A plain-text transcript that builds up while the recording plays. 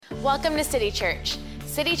Welcome to City Church.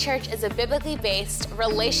 City Church is a biblically based,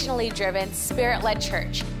 relationally driven, spirit-led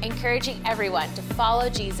church, encouraging everyone to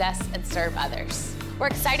follow Jesus and serve others. We're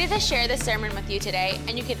excited to share this sermon with you today,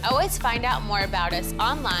 and you can always find out more about us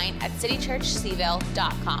online at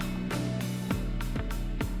citychurchseville.com.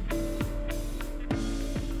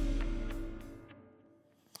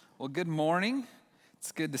 Well, good morning.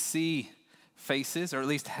 It's good to see faces, or at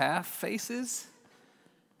least half faces,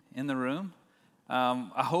 in the room.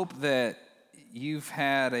 I hope that you've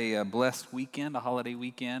had a blessed weekend, a holiday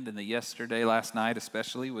weekend, and that yesterday, last night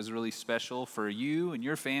especially, was really special for you and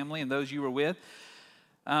your family and those you were with.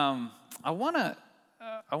 I want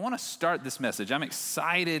to start this message. I'm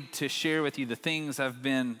excited to share with you the things I've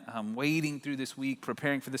been wading through this week,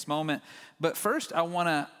 preparing for this moment. But first, I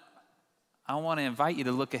want to invite you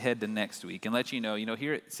to look ahead to next week and let you know,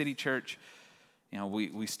 here at City Church,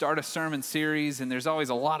 we start a sermon series, and there's always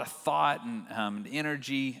a lot of thought and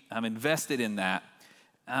energy invested in that.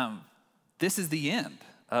 This is the end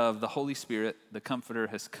of the Holy Spirit, the Comforter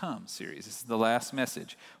Has Come series. This is the last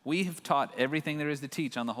message. We have taught everything there is to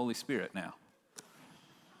teach on the Holy Spirit now.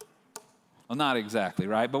 Well, not exactly,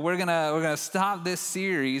 right? But we're gonna stop this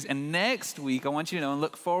series, and next week I want you to know and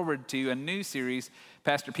look forward to a new series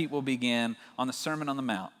Pastor Pete will begin on the Sermon on the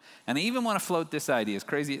Mount. And I even want to float this idea, as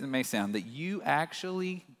crazy as it may sound, that you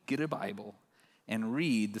actually get a Bible and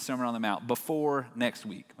read the Sermon on the Mount before next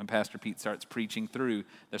week when Pastor Pete starts preaching through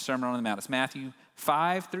the Sermon on the Mount. It's Matthew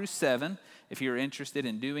 5 through 7. If you're interested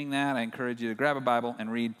in doing that, I encourage you to grab a Bible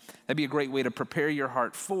and read. That'd be a great way to prepare your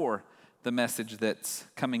heart for the message that's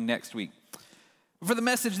coming next week. For the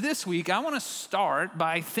message this week, I want to start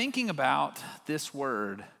by thinking about this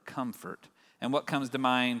word, comfort, and what comes to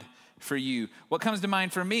mind for you. What comes to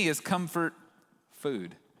mind for me is comfort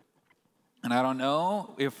food. And I don't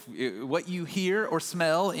know if what you hear or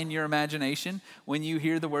smell in your imagination when you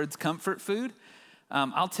hear the words comfort food.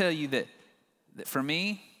 I'll tell you that for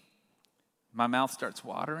me, my mouth starts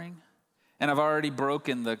watering. And I've already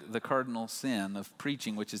broken the cardinal sin of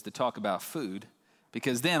preaching, which is to talk about food.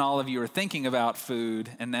 Because then all of you are thinking about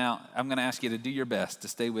food, and now I'm going to ask you to do your best to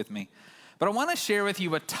stay with me. But I want to share with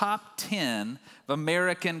you a top 10 of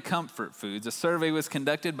American comfort foods. A survey was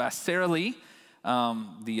conducted by Sara Lee,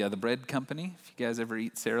 the bread company. If you guys ever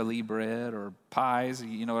eat Sara Lee bread or pies,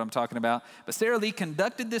 you know what I'm talking about. But Sara Lee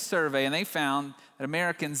conducted this survey, and they found that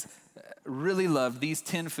Americans really love these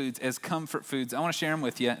 10 foods as comfort foods. I want to share them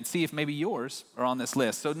with you and see if maybe yours are on this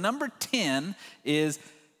list. So number 10 is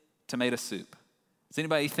tomato soup. Does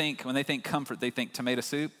anybody think, when they think comfort, they think tomato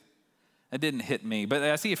soup? It didn't hit me, but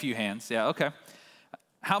I see a few hands. Yeah, okay.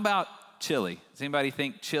 How about chili? Does anybody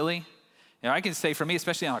think chili? I can say for me,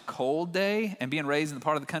 especially on a cold day and being raised in the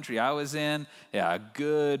part of the country I was in, a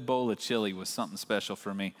good bowl of chili was something special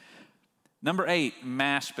for me. Number 8,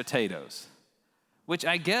 mashed potatoes, which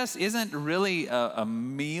I guess isn't really a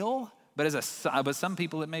meal, but but some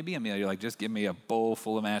people it may be a meal. You're like, just give me a bowl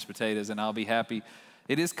full of mashed potatoes and I'll be happy.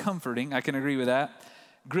 It is comforting. I can agree with that.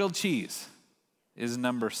 Grilled cheese is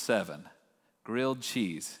number 7. Grilled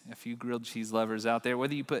cheese. A few grilled cheese lovers out there.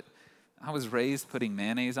 I was raised putting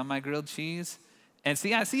mayonnaise on my grilled cheese. And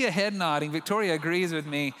see, I see a head nodding. Victoria agrees with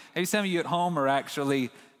me. Maybe some of you at home are actually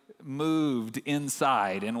moved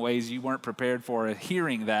inside in ways you weren't prepared for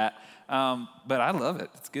hearing that. But I love it.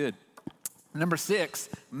 It's good. Number 6,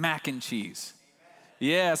 mac and cheese.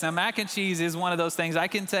 Yes, now mac and cheese is one of those things. I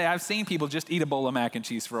can say I've seen people just eat a bowl of mac and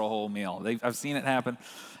cheese for a whole meal. I've seen it happen.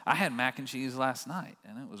 I had mac and cheese last night,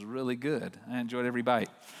 and it was really good. I enjoyed every bite.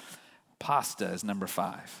 Pasta is number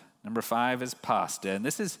 5. Number 5 is pasta, and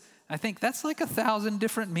I think that's like 1,000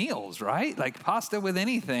 different meals, right? Like pasta with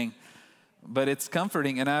anything, but it's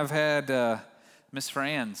comforting. And I've had Miss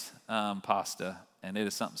Fran's pasta, and it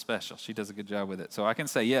is something special. She does a good job with it. So I can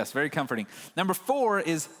say yes, very comforting. Number 4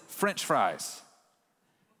 is French fries.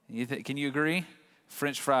 Can you agree?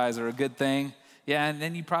 French fries are a good thing. Yeah, and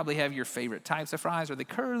then you probably have your favorite types of fries. Are they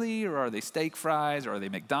curly, or are they steak fries, or are they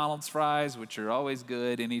McDonald's fries, which are always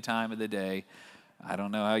good any time of the day? I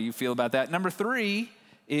don't know how you feel about that. Number 3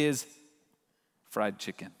 is fried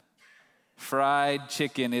chicken. Fried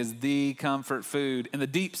chicken is the comfort food. In the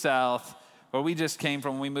Deep South, where we just came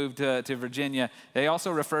from when we moved to Virginia, they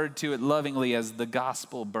also referred to it lovingly as the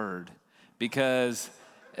gospel bird, because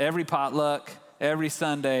every potluck, every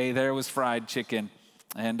Sunday, there was fried chicken,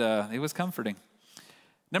 and it was comforting.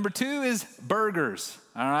 Number 2 is burgers,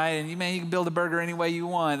 all right? And you can build a burger any way you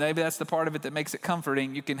want. Maybe that's the part of it that makes it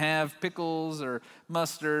comforting. You can have pickles or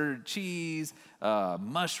mustard, cheese,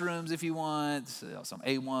 mushrooms if you want, some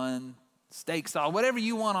A1, steak sauce, whatever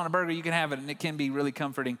you want on a burger, you can have it, and it can be really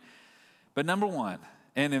comforting. But number 1,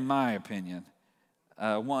 and in my opinion,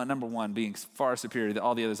 Number one being far superior to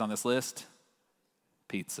all the others on this list,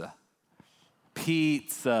 pizza.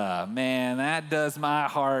 Pizza, man, that does my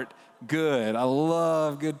heart good. I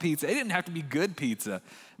love good pizza. It didn't have to be good pizza.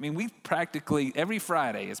 I mean, we practically, every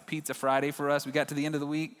Friday is Pizza Friday for us. We got to the end of the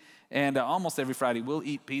week, and almost every Friday we'll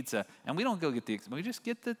eat pizza. And we don't go get we just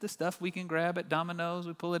get the stuff we can grab at Domino's.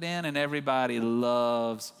 We pull it in, and everybody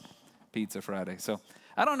loves Pizza Friday. So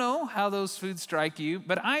I don't know how those foods strike you,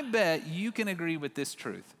 but I bet you can agree with this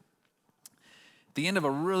truth. At the end of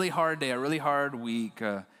a really hard day, a really hard week,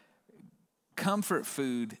 comfort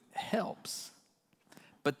food helps.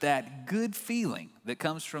 But that good feeling that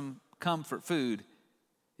comes from comfort food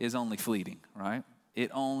is only fleeting, right?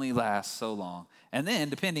 It only lasts so long. And then,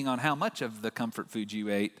 depending on how much of the comfort food you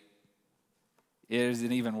ate, there's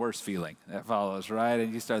an even worse feeling that follows, right?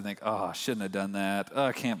 And you start to think, oh, I shouldn't have done that. Oh,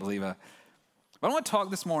 I can't believe it. But I want to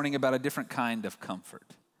talk this morning about a different kind of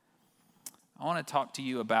comfort. I want to talk to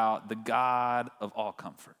you about the God of all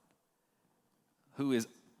comfort, who is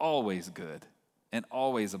always good and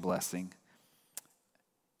always a blessing.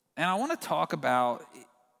 And I want to talk about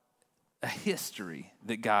a history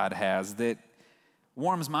that God has that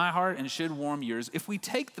warms my heart and should warm yours. If we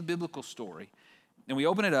take the biblical story and we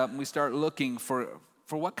open it up and we start looking for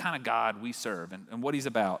what kind of God we serve and what he's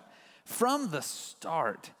about, from the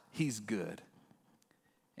start, he's good.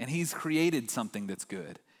 And he's created something that's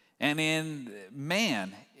good. And in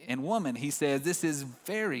man and woman, he says, this is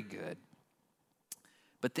very good.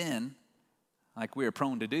 But then, like we are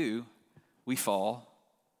prone to do, we fall,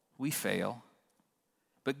 we fail.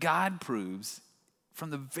 But God proves from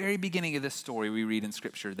the very beginning of this story we read in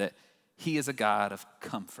Scripture that he is a God of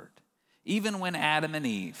comfort. Even when Adam and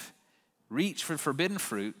Eve reach for forbidden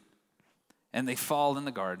fruit and they fall in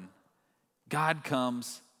the garden, God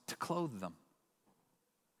comes to clothe them.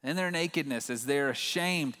 In their nakedness, as they're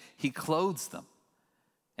ashamed, he clothes them.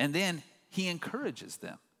 And then he encourages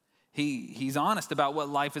them. He's honest about what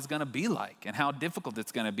life is going to be like and how difficult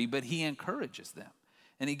it's going to be, but he encourages them.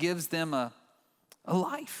 And he gives them a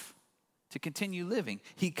life to continue living.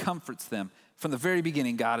 He comforts them. From the very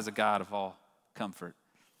beginning, God is a God of all comfort.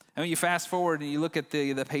 And when you fast forward and you look at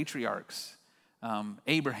the patriarchs,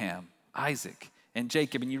 Abraham, Isaac, and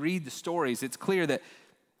Jacob, and you read the stories, it's clear that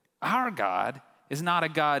our God is not a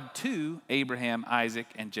God to Abraham, Isaac,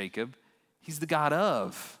 and Jacob. He's the God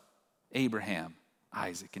of Abraham,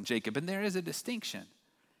 Isaac, and Jacob. And there is a distinction.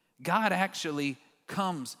 God actually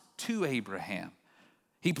comes to Abraham.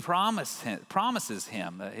 He promises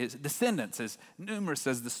him his descendants as numerous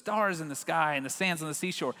as the stars in the sky and the sands on the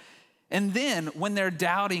seashore. And then when they're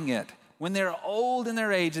doubting it, when they're old in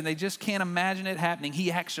their age and they just can't imagine it happening,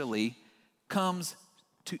 he actually comes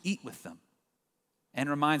to eat with them and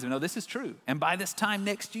reminds them, no, this is true. And by this time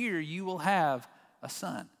next year, you will have a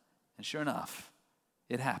son. And sure enough,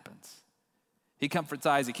 it happens. He comforts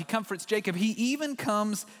Isaac. He comforts Jacob. He even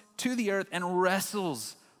comes to the earth and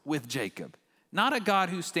wrestles with Jacob. Not a God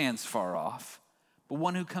who stands far off, but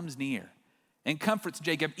one who comes near and comforts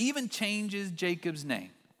Jacob, even changes Jacob's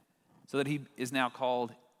name so that he is now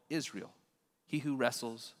called Israel, he who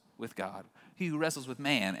wrestles with God, he who wrestles with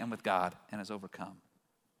man and with God and has overcome.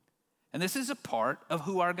 And this is a part of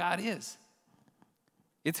who our God is.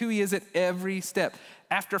 It's who he is at every step.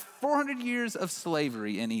 After 400 years of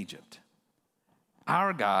slavery in Egypt,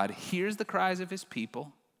 our God hears the cries of his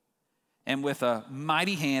people, and with a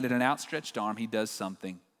mighty hand and an outstretched arm, he does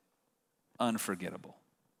something unforgettable.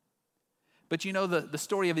 But you know, the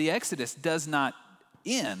story of the Exodus does not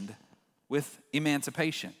end with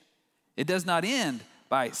emancipation. It does not end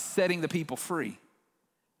by setting the people free.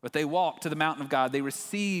 But they walk to the mountain of God. They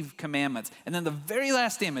receive commandments. And then the very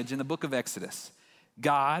last image in the book of Exodus,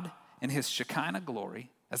 God in his Shekinah glory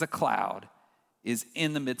as a cloud is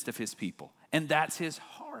in the midst of his people. And that's his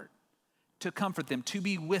heart, to comfort them, to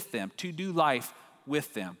be with them, to do life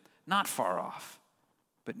with them. Not far off,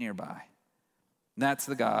 but nearby. And that's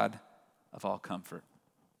the God of all comfort.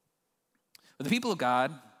 But the people of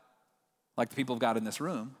God, like the people of God in this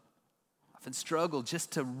room, often struggle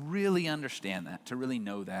just to really understand that, to really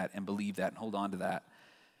know that and believe that and hold on to that.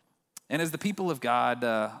 And as the people of God,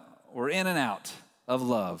 we're in and out of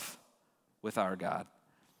love with our God.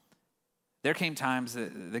 There came times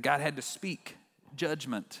that God had to speak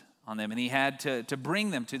judgment on them, and he had to bring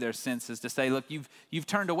them to their senses, to say, look, you've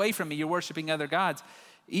turned away from me, you're worshiping other gods,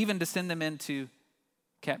 even to send them into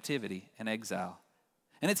captivity and exile.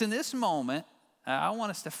 And it's in this moment, I want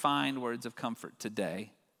us to find words of comfort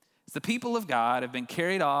today. The people of God have been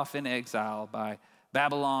carried off in exile by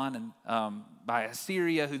Babylon and by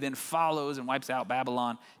Assyria, who then follows and wipes out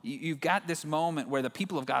Babylon. You've got this moment where the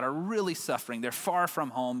people of God are really suffering. They're far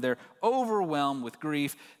from home. They're overwhelmed with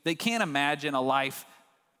grief. They can't imagine a life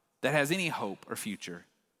that has any hope or future.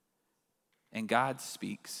 And God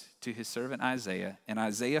speaks to his servant Isaiah in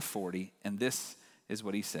Isaiah 40, and this is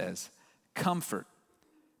what he says. Comfort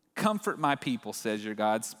my people, says your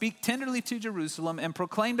God. Speak tenderly to Jerusalem and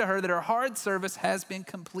proclaim to her that her hard service has been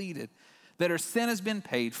completed, that her sin has been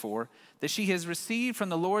paid for, that she has received from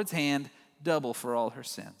the Lord's hand double for all her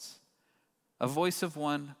sins. A voice of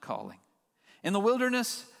one calling. In the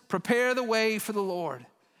wilderness, prepare the way for the Lord.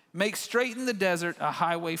 Make straight in the desert a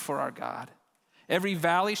highway for our God. Every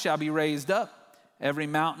valley shall be raised up, every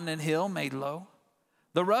mountain and hill made low.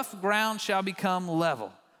 The rough ground shall become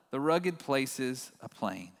level, the rugged places a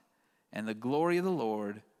plain. And the glory of the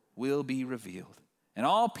Lord will be revealed. And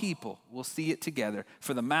all people will see it together,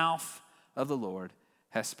 for the mouth of the Lord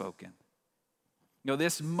has spoken. You know,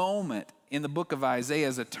 this moment in the book of Isaiah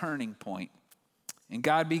is a turning point. And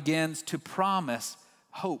God begins to promise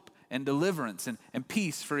hope and deliverance and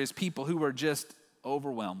peace for his people who were just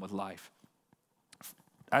overwhelmed with life.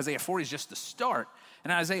 Isaiah 40 is just the start.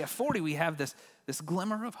 In Isaiah 40, we have this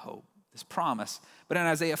glimmer of hope, this promise. But in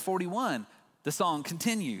Isaiah 41, the song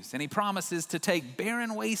continues, and he promises to take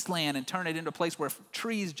barren wasteland and turn it into a place where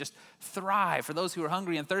trees just thrive. For those who are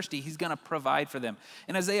hungry and thirsty, he's going to provide for them.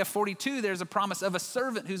 In Isaiah 42, there's a promise of a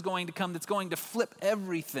servant who's going to come that's going to flip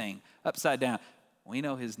everything upside down. We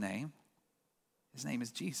know his name. His name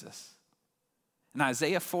is Jesus. In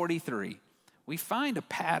Isaiah 43, we find a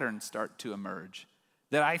pattern start to emerge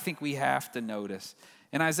that I think we have to notice.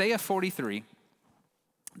 In Isaiah 43,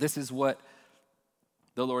 this is what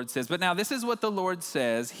the Lord says. But now this is what the Lord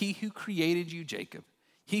says, he who created you, Jacob,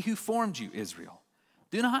 he who formed you, Israel.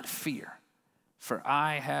 Do not fear, for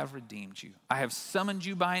I have redeemed you. I have summoned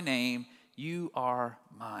you by name. You are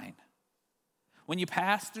mine. When you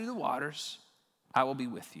pass through the waters, I will be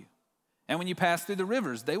with you. And when you pass through the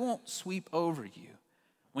rivers, they won't sweep over you.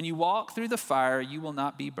 When you walk through the fire, you will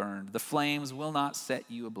not be burned. The flames will not set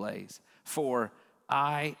you ablaze. For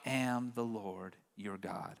I am the Lord your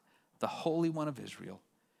God, the Holy One of Israel,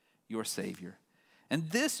 your Savior. And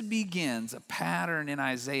this begins a pattern in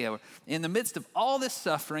Isaiah. In the midst of all this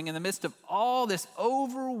suffering, in the midst of all this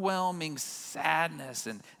overwhelming sadness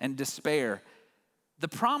and despair, the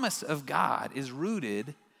promise of God is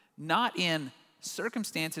rooted not in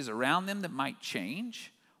circumstances around them that might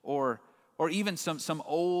change or even some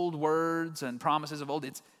old words and promises of old.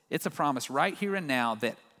 It's a promise right here and now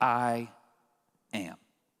that I am.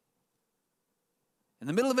 In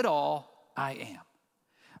the middle of it all, I am.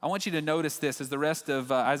 I want you to notice this as the rest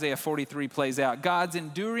of Isaiah 43 plays out. God's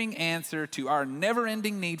enduring answer to our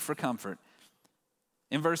never-ending need for comfort.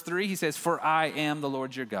 In verse 3, he says, for I am the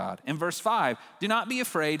Lord your God. In verse 5, do not be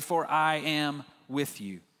afraid, for I am with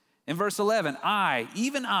you. In verse 11,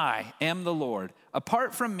 even I, am the Lord.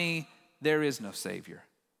 Apart from me, there is no Savior.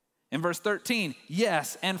 In verse 13,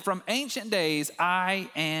 yes, and from ancient days, I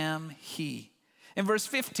am he. In verse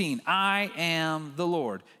 15, I am the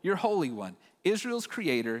Lord, your Holy One, Israel's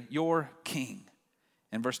Creator, your King.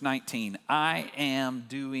 In verse 19, I am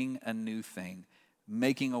doing a new thing,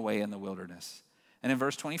 making a way in the wilderness. And in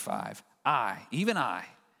verse 25, even I,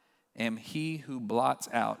 am he who blots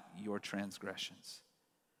out your transgressions.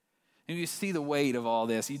 And you see the weight of all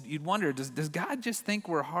this. You'd wonder, does God just think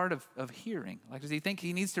we're hard of hearing? Like, does he think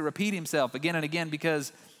he needs to repeat himself again and again?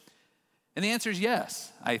 And the answer is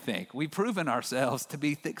yes, I think. We've proven ourselves to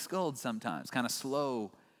be thick-skulled sometimes, kind of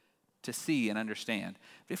slow to see and understand.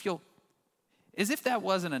 But as if that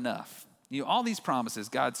wasn't enough, all these promises,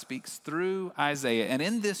 God speaks through Isaiah, and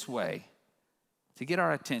in this way, to get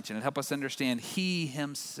our attention and help us understand he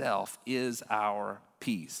himself is our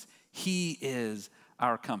peace. He is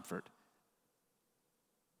our comfort.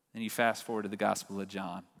 And you fast forward to the Gospel of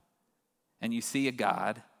John, and you see a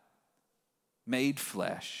God made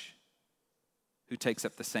flesh who takes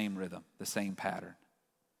up the same rhythm, the same pattern.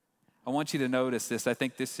 I want you to notice this. I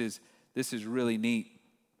think this is really neat.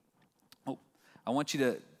 I want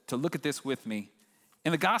you to look at this with me.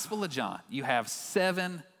 In the Gospel of John, you have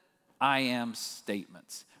 7 I am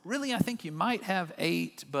statements. Really, I think you might have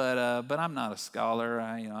 8, but I'm not a scholar,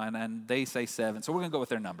 and they say 7, so we're going to go with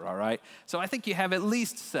their number, all right? So I think you have at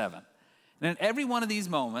least 7. And in every one of these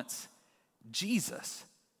moments, Jesus,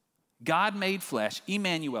 God made flesh,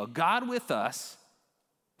 Emmanuel, God with us,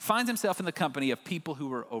 finds himself in the company of people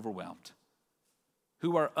who are overwhelmed,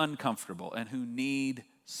 who are uncomfortable, and who need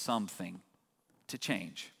something to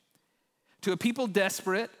change. To a people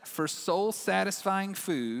desperate for soul-satisfying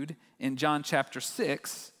food in John chapter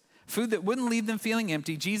 6, food that wouldn't leave them feeling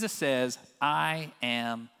empty, Jesus says, I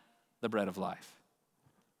am the bread of life.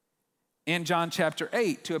 In John chapter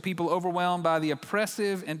 8, to a people overwhelmed by the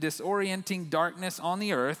oppressive and disorienting darkness on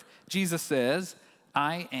the earth, Jesus says,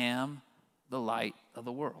 I am the light of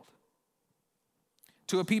the world.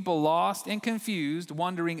 To a people lost and confused,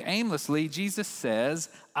 wandering aimlessly, Jesus says,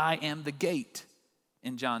 I am the gate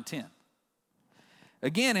in John 10.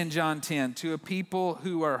 Again in John 10, to a people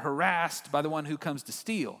who are harassed by the one who comes to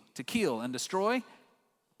steal, to kill, and destroy,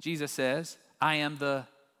 Jesus says, I am the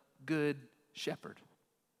good shepherd.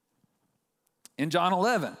 In John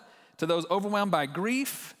 11, to those overwhelmed by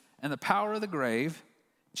grief and the power of the grave,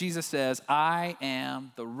 Jesus says, I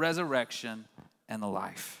am the resurrection and the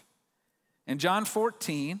life. In John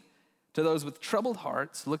 14, to those with troubled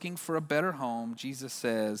hearts looking for a better home, Jesus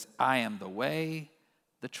says, I am the way,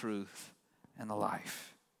 the truth, and the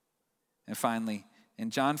life. And finally, in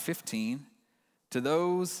John 15, to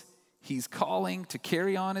those he's calling to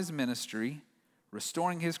carry on his ministry,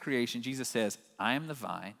 restoring his creation, Jesus says, I am the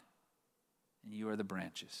vine, and you are the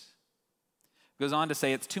branches. Goes on to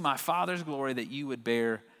say, it's to my Father's glory that you would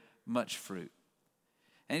bear much fruit.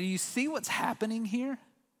 And do you see what's happening here?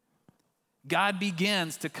 God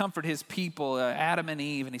begins to comfort his people, Adam and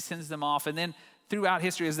Eve, and he sends them off. And then throughout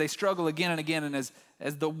history, as they struggle again and again, and as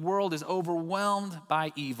the world is overwhelmed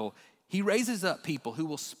by evil, he raises up people who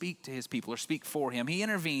will speak to his people or speak for him. He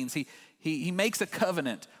intervenes. He makes a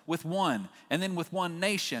covenant with one and then with one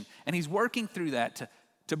nation. And he's working through that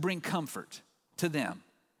to bring comfort to them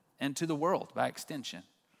and to the world by extension.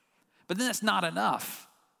 But then that's not enough.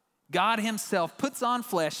 God himself puts on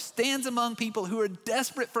flesh, stands among people who are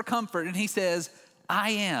desperate for comfort, and he says,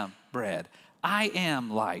 I am bread. I am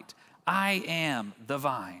light. I am the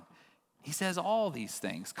vine. He says all these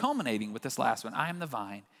things, culminating with this last one, I am the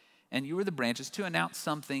vine, and you are the branches, to announce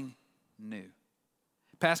something new.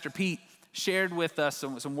 Pastor Pete shared with us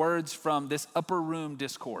some words from this upper room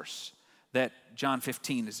discourse that John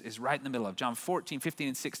 15 is right in the middle of. John 14, 15,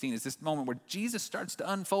 and 16 is this moment where Jesus starts to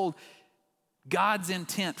unfold God's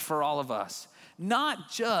intent for all of us,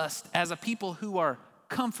 not just as a people who are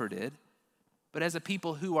comforted, but as a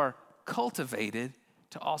people who are cultivated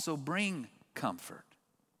to also bring comfort.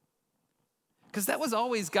 Because that was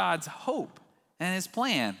always God's hope and his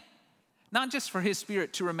plan, not just for his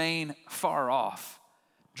Spirit to remain far off,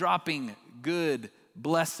 dropping good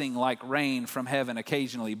blessing like rain from heaven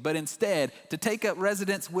occasionally, but instead to take up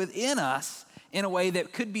residence within us in a way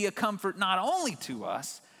that could be a comfort not only to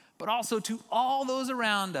us, but also to all those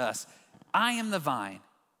around us. I am the vine,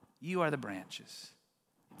 you are the branches.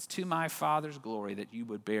 It's to my Father's glory that you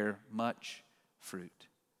would bear much fruit.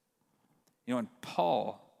 You know, and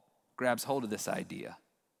Paul grabs hold of this idea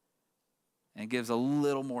and gives a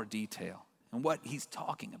little more detail in what he's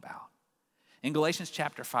talking about. In Galatians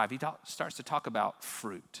chapter 5, he starts to talk about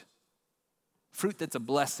fruit. Fruit that's a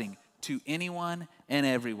blessing to anyone and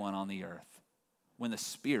everyone on the earth when the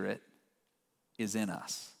Spirit is in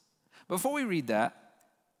us. Before we read that,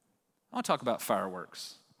 I want to talk about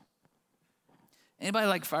fireworks. Anybody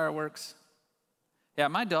like fireworks? Yeah,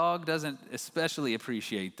 my dog doesn't especially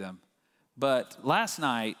appreciate them. But last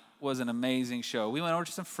night was an amazing show. We went over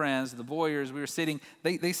to some friends, the Boyers. We were sitting,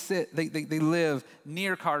 they live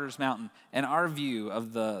near Carter's Mountain. And our view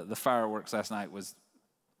of the fireworks last night was,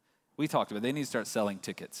 we talked about it. They need to start selling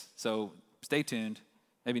tickets. So stay tuned.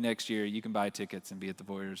 Maybe next year you can buy tickets and be at the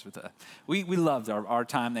Boyers with us. We loved our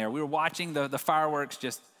time there. We were watching the fireworks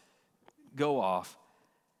just go off.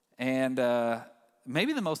 And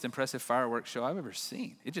maybe the most impressive fireworks show I've ever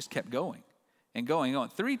seen. It just kept going and going and going.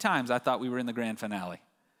 3 times I thought we were in the grand finale.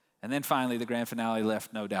 And then finally the grand finale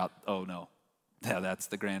left no doubt. Oh no, yeah, that's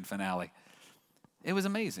the grand finale. It was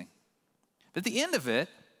amazing. But at the end of it,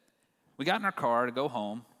 we got in our car to go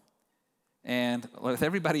home. And with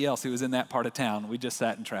everybody else who was in that part of town, we just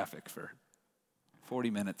sat in traffic for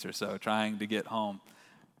 40 minutes or so trying to get home.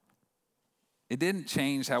 It didn't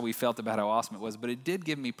change how we felt about how awesome it was, but it did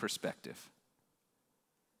give me perspective.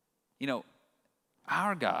 You know,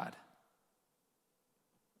 our God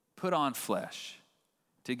put on flesh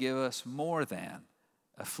to give us more than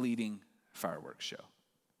a fleeting fireworks show.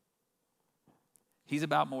 He's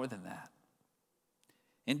about more than that.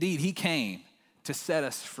 Indeed, he came to set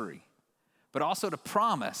us free, but also to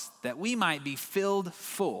promise that we might be filled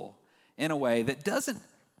full in a way that doesn't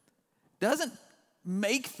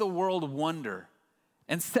make the world wonder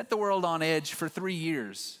and set the world on edge for 3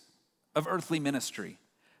 years of earthly ministry,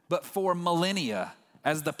 but for millennia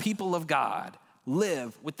as the people of God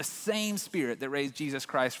live with the same Spirit that raised Jesus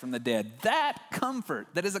Christ from the dead. That comfort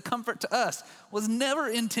that is a comfort to us was never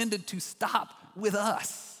intended to stop with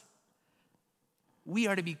us. we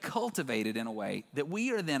are to be cultivated in a way that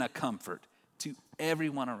we are then a comfort to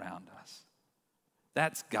everyone around us.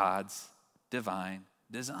 That's God's divine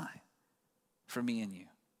design for me and you.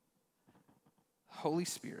 Holy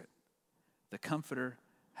Spirit, the Comforter,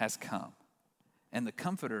 has come, and the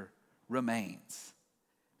Comforter remains,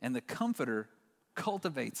 and the Comforter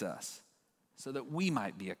cultivates us so that we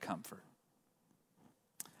might be a comfort.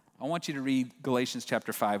 I want you to read Galatians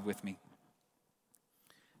chapter 5 with me.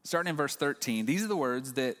 Starting in verse 13, these are the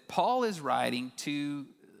words that Paul is writing to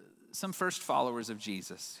some first followers of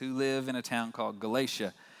Jesus who live in a town called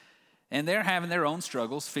Galatia. And they're having their own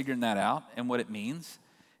struggles figuring that out and what it means.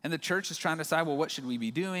 And the church is trying to decide, well, what should we be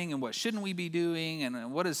doing and what shouldn't we be doing?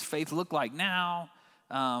 And what does faith look like now?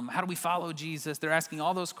 How do we follow Jesus? They're asking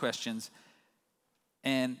all those questions.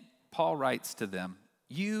 And Paul writes to them,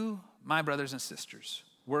 you, my brothers and sisters,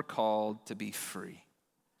 were called to be free.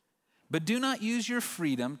 But do not use your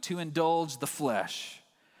freedom to indulge the flesh.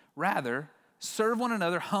 Rather, serve one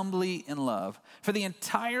another humbly in love. For the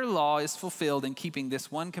entire law is fulfilled in keeping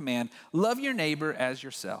this one command: love your neighbor as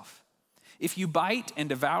yourself. If you bite and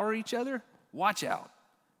devour each other, watch out,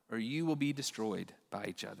 or you will be destroyed by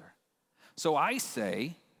each other. So I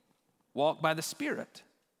say, walk by the Spirit,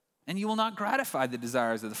 and you will not gratify the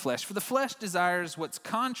desires of the flesh. For the flesh desires what's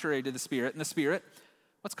contrary to the Spirit, and the Spirit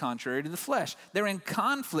what's contrary to the flesh. They're in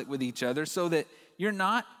conflict with each other so that you're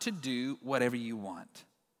not to do whatever you want.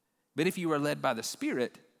 But if you are led by the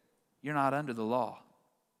Spirit, you're not under the law.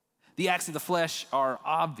 The acts of the flesh are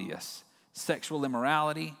obvious: sexual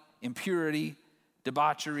immorality, impurity,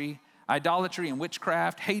 debauchery, idolatry and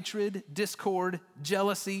witchcraft, hatred, discord,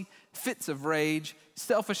 jealousy, fits of rage,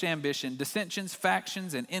 selfish ambition, dissensions,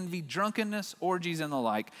 factions, and envy, drunkenness, orgies, and the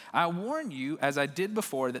like. I warn you, as I did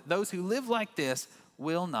before, that those who live like this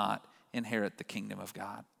will not inherit the kingdom of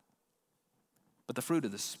God. But the fruit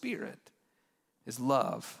of the Spirit is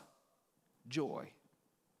love, joy,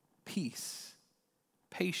 peace,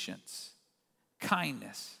 patience,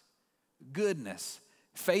 kindness, goodness,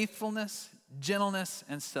 faithfulness, gentleness,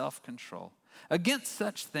 and self-control. Against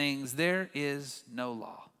such things there is no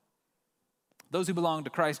law. Those who belong to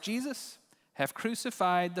Christ Jesus have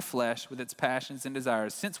crucified the flesh with its passions and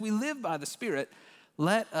desires. Since we live by the Spirit,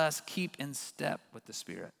 let us keep in step with the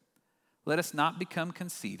Spirit. Let us not become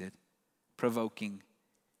conceited, provoking,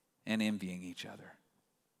 and envying each other.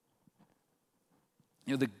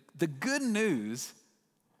 You know, the good news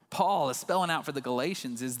Paul is spelling out for the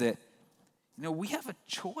Galatians is that, you know, we have a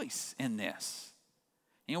choice in this.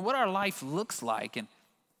 You know, what our life looks like. And,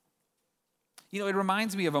 you know, it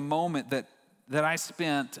reminds me of a moment that I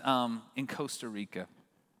spent in Costa Rica.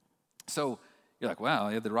 So you're like, wow,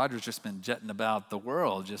 yeah, the Roger's just been jetting about the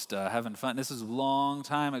world, just having fun. This is a long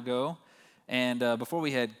time ago. And before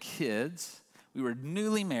we had kids, we were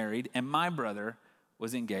newly married, and my brother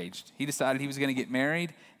was engaged. He decided he was going to get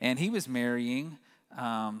married, and he was marrying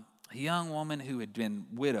a young woman who had been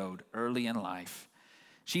widowed early in life.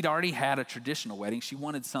 She'd already had a traditional wedding. She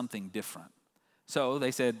wanted something different. So they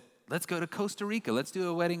said, let's go to Costa Rica. Let's do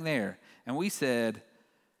a wedding there. And we said,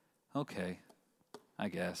 okay, I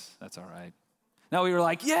guess that's all right. No, we were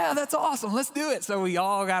like, yeah, that's awesome. Let's do it. So we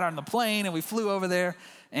all got on the plane and we flew over there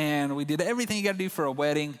and we did everything you got to do for a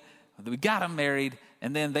wedding. We got them married,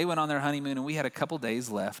 and then they went on their honeymoon, and we had a couple days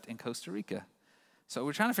left in Costa Rica. So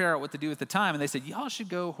we're trying to figure out what to do at the time, and they said, y'all should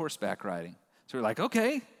go horseback riding. So we're like,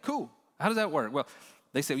 okay, cool. How does that work? Well,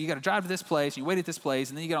 they said, well, you got to drive to this place, you wait at this place,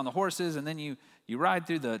 and then you get on the horses, and then you ride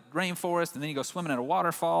through the rainforest, and then you go swimming at a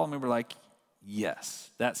waterfall. And we were like, yes,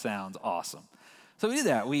 that sounds awesome. So we did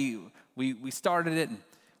that. We started it,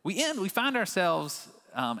 and we found ourselves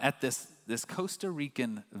at this Costa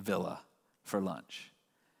Rican villa for lunch.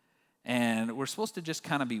 And we're supposed to just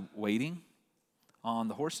kind of be waiting on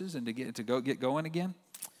the horses and to get going again.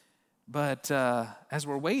 But as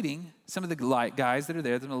we're waiting, some of the guys that are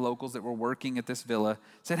there, the locals that were working at this villa,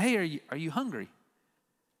 said, hey, are you hungry?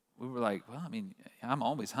 We were like, well, I mean, I'm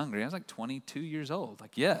always hungry. I was like 22 years old.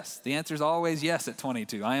 Like, yes. The answer is always yes at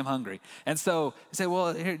 22. I am hungry. And so they said,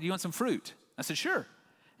 well, here, do you want some fruit? I said, sure.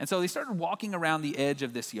 And so they started walking around the edge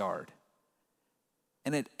of this yard.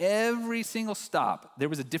 And at every single stop, there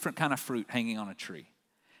was a different kind of fruit hanging on a tree.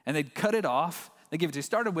 And they'd cut it off. They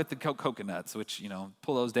started with the coconuts, which,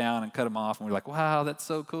 pull those down and cut them off. And we're like, wow, that's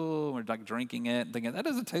so cool. And we're like drinking it and thinking, that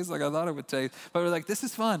doesn't taste like I thought it would taste. But we're like, this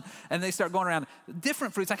is fun. And they start going around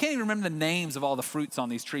different fruits. I can't even remember the names of all the fruits on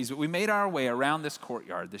these trees, but we made our way around this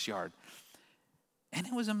courtyard, this yard. And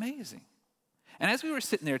it was amazing. And as we were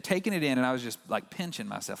sitting there taking it in, and I was just like pinching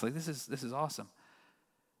myself, like, this is awesome.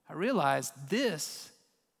 I realized this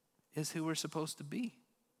is who we're supposed to be.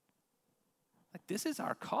 Like, this is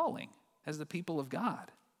our calling. as the people of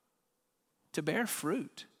God? To bear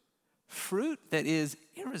fruit. Fruit that is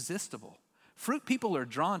irresistible. Fruit people are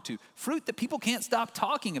drawn to. Fruit that people can't stop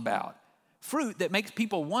talking about. Fruit that makes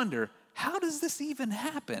people wonder, how does this even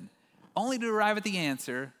happen? Only to arrive at the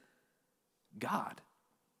answer, God.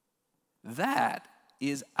 That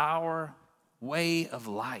is our way of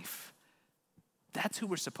life. That's who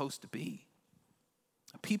we're supposed to be.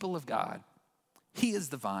 A people of God. He is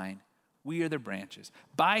the vine. We are the branches.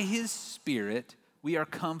 By his Spirit, we are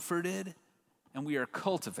comforted and we are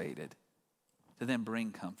cultivated to then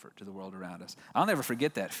bring comfort to the world around us. I'll never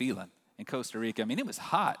forget that feeling in Costa Rica. I mean, it was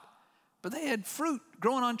hot, but they had fruit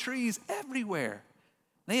growing on trees everywhere.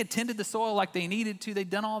 They had tended the soil like they needed to. They'd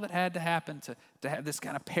done all that had to happen to have this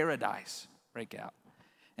kind of paradise break out.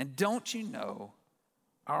 And don't you know,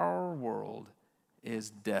 our world is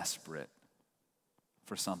desperate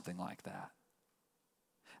for something like that.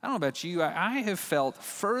 I don't know about you, I have felt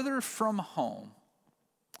further from home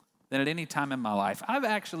than at any time in my life. I've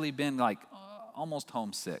actually been like almost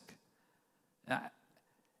homesick.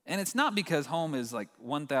 And it's not because home is like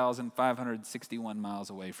 1,561 miles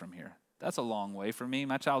away from here. That's a long way from me.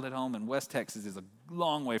 My childhood home in West Texas is a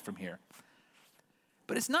long way from here.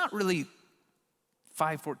 But it's not really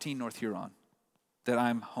 514 North Huron that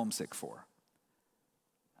I'm homesick for.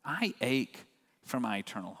 I ache for my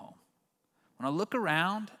eternal home. When I look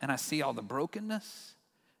around and I see all the brokenness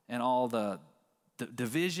and all the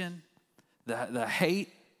division, the hate,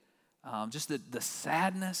 just the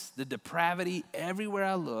sadness, the depravity, everywhere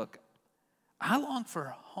I look, I long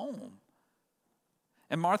for home.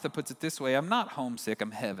 And Martha puts it this way, I'm not homesick,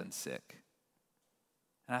 I'm heaven sick.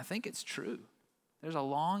 And I think it's true. There's a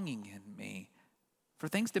longing in me for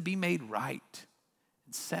things to be made right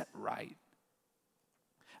and set right.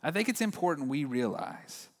 I think it's important we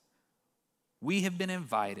realize we have been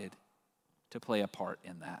invited to play a part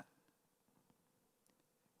in that.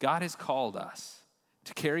 God has called us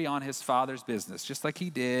to carry on his Father's business, just like he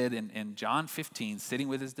did in John 15, sitting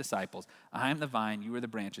with his disciples. I am the vine, you are the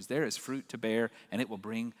branches. There is fruit to bear, and it will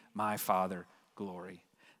bring my Father glory.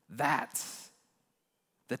 That's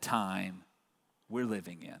the time we're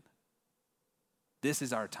living in. This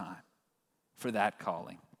is our time for that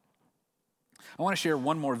calling. I want to share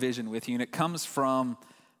one more vision with you, and it comes from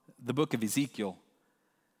the book of Ezekiel.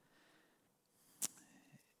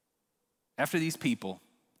 After these people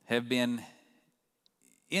have been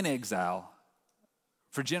in exile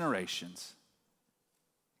for generations,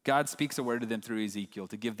 God speaks a word to them through Ezekiel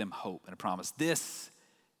to give them hope and a promise. This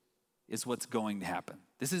is what's going to happen.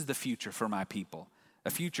 This is the future for my people,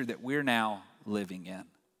 a future that we're now living in.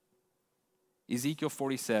 Ezekiel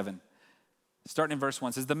 47, starting in verse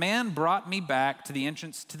 1, says, "The man brought me back to the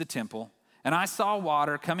entrance to the temple, and I saw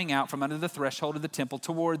water coming out from under the threshold of the temple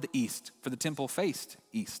toward the east, for the temple faced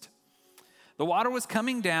east. The water was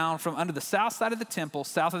coming down from under the south side of the temple,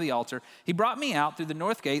 south of the altar. He brought me out through the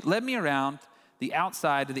north gate, led me around the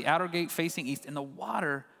outside to the outer gate facing east, and the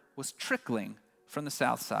water was trickling from the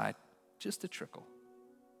south side, just a trickle.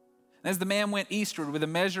 And as the man went eastward with a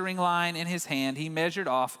measuring line in his hand, he measured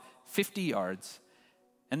off 50 yards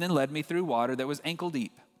and then led me through water that was ankle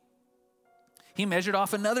deep. He measured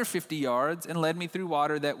off another 50 yards and led me through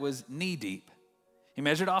water that was knee deep. He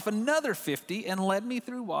measured off another 50 and led me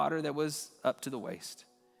through water that was up to the waist.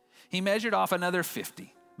 He measured off another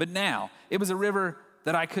 50, but now it was a river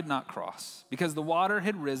that I could not cross because the water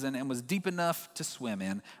had risen and was deep enough to swim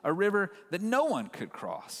in, a river that no one could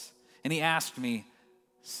cross. And he asked me,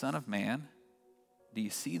 'Son of man, do you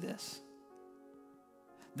see this?'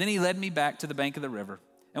 Then he led me back to the bank of the river.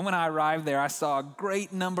 And when I arrived there, I saw a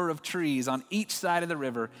great number of trees on each side of the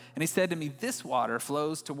river. And he said to me, 'This water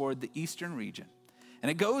flows toward the eastern region, and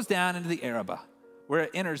it goes down into the Arabah, where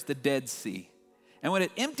it enters the Dead Sea. And when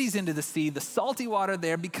it empties into the sea, the salty water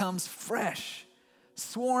there becomes fresh.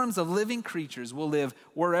 Swarms of living creatures will live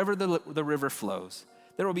wherever the river flows.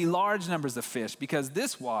 There will be large numbers of fish because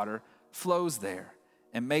this water flows there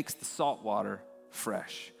and makes the salt water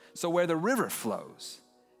fresh. So where the river flows,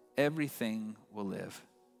 everything will live.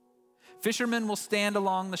 Fishermen will stand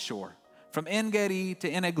along the shore. From En-Gedi to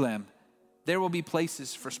En-Eglaim, there will be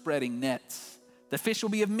places for spreading nets. The fish will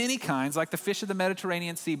be of many kinds, like the fish of the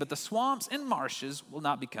Mediterranean Sea, but the swamps and marshes will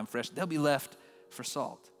not become fresh. They'll be left for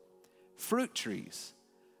salt. Fruit trees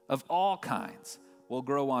of all kinds will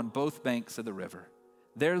grow on both banks of the river.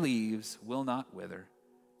 Their leaves will not wither,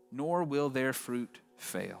 nor will their fruit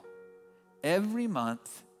fail. Every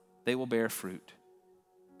month they will bear fruit,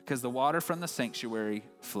 because the water from the sanctuary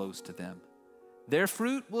flows to them. Their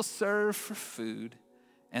fruit will serve for food,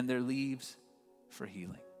 and their leaves for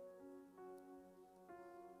healing."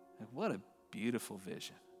 What a beautiful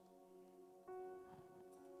vision.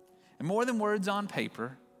 And more than words on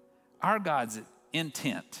paper, our God's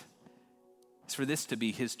intent is for this to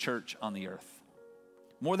be his church on the earth.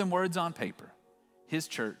 More than words on paper, his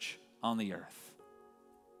church on the earth.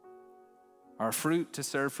 Our fruit to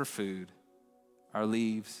serve for food, our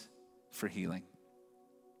leaves for healing.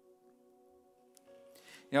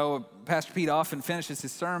 You know, Pastor Pete often finishes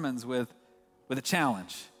his sermons with a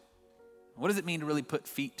challenge. What does it mean to really put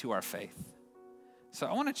feet to our faith? So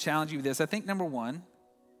I want to challenge you with this. I think number one,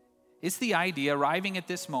 it's the idea, arriving at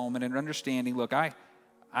this moment and understanding, look,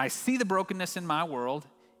 I see the brokenness in my world,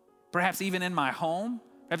 perhaps even in my home,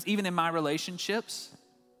 perhaps even in my relationships,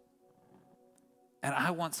 and I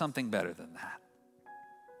want something better than that.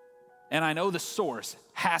 And I know the source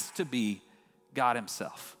has to be God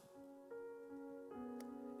himself.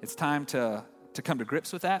 It's time to come to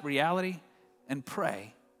grips with that reality and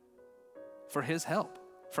pray for his help,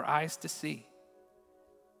 for eyes to see.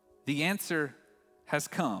 The answer has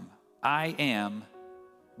come. I am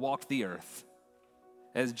walked the earth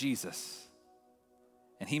as Jesus,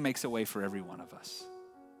 and he makes a way for every one of us.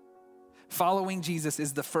 Following Jesus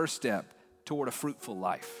is the first step toward a fruitful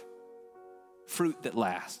life, fruit that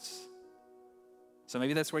lasts. So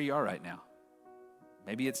maybe that's where you are right now.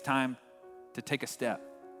 Maybe it's time to take a step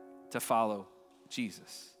to follow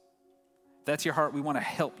Jesus. If that's your heart, we want to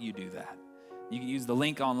help you do that. You can use the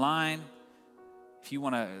link online. If you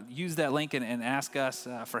want to use that link and ask us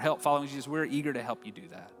for help following Jesus, we're eager to help you do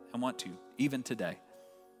that and want to, even today.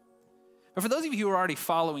 But for those of you who are already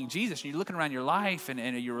following Jesus, and you're looking around your life and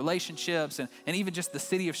your relationships and even just the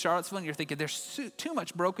city of Charlottesville, and you're thinking there's too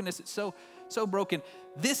much brokenness, it's so broken,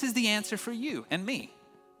 this is the answer for you and me.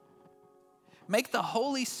 Make the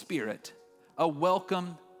Holy Spirit a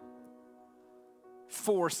welcome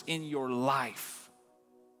force in your life.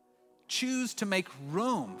 Choose to make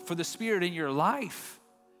room for the Spirit in your life.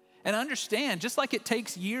 And understand, just like it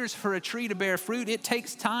takes years for a tree to bear fruit, it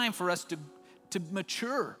takes time for us to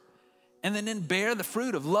mature and then bear the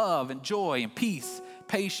fruit of love and joy and peace,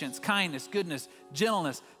 patience, kindness, goodness,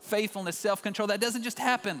 gentleness, faithfulness, self-control. That doesn't just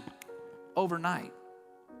happen overnight.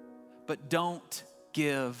 But don't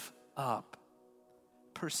give up.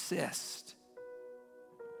 Persist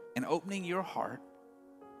in opening your heart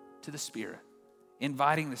to the Spirit,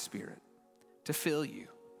 inviting the Spirit to fill you,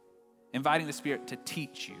 inviting the Spirit to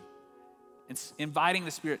teach you, and inviting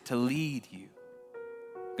the Spirit to lead you.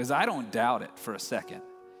 Because I don't doubt it for a second.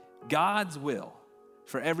 God's will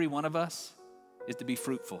for every one of us is to be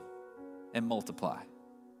fruitful and multiply.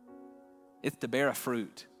 It's to bear a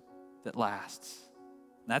fruit that lasts.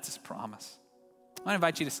 And that's his promise. I want to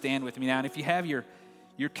invite you to stand with me now. And if you have your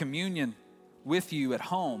communion with you at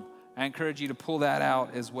home, I encourage you to pull that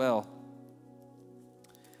out as well.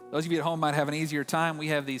 Those of you at home might have an easier time. We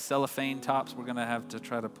have these cellophane tops we're going to have to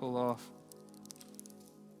try to pull off.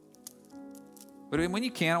 But when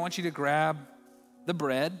you can, I want you to grab the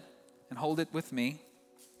bread and hold it with me.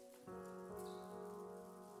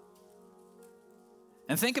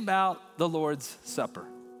 And think about the Lord's Supper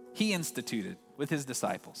he instituted with his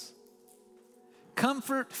disciples.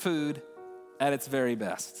 Comfort food at its very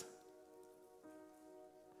best.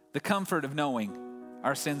 The comfort of knowing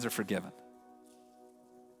our sins are forgiven.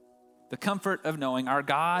 The comfort of knowing our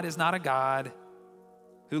God is not a God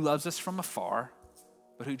who loves us from afar,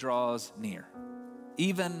 but who draws near,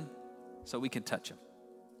 even so we can touch him.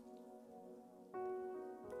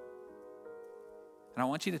 And I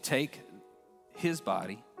want you to take his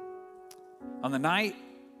body. On the night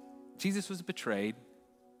Jesus was betrayed,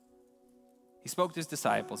 he spoke to his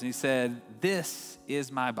disciples and he said, "This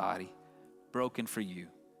is my body broken for you.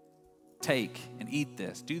 Take and eat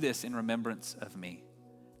this. Do this in remembrance of me."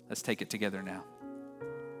 Let's take it together now.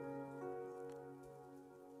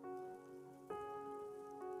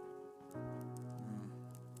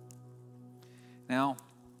 Now,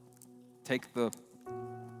 take the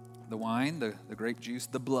wine, the grape juice,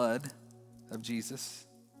 the blood of Jesus.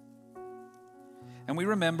 And we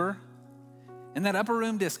remember in that upper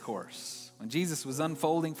room discourse, when Jesus was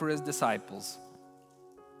unfolding for his disciples,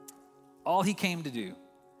 all he came to do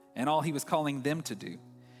and all he was calling them to do,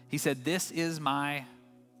 he said, "This is my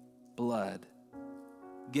blood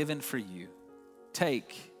given for you.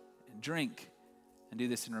 Take and drink and do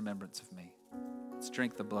this in remembrance of me." Let's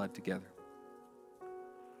drink the blood together.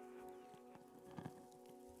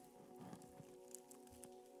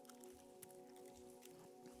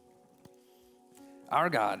 Our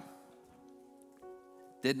God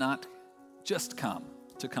did not just come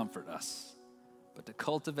to comfort us, but to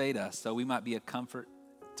cultivate us so we might be a comfort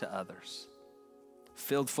to others,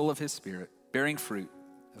 filled full of his Spirit, bearing fruit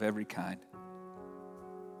of every kind.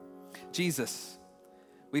 Jesus,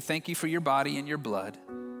 we thank you for your body and your blood.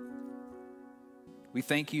 We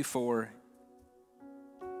thank you for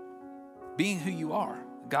being who you are,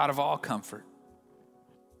 God of all comfort.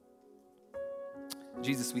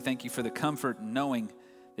 Jesus, we thank you for the comfort in knowing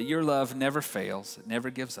that your love never fails, it never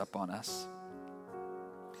gives up on us.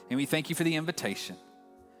 And we thank you for the invitation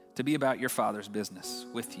to be about your Father's business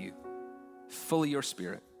with you, full of your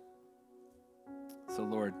Spirit. So,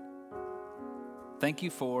 Lord, thank you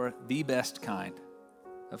for the best kind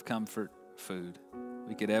of comfort food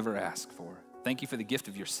we could ever ask for. Thank you for the gift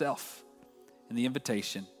of yourself and the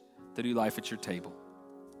invitation to do life at your table.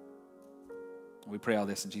 We pray all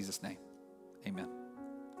this in Jesus' name. Amen.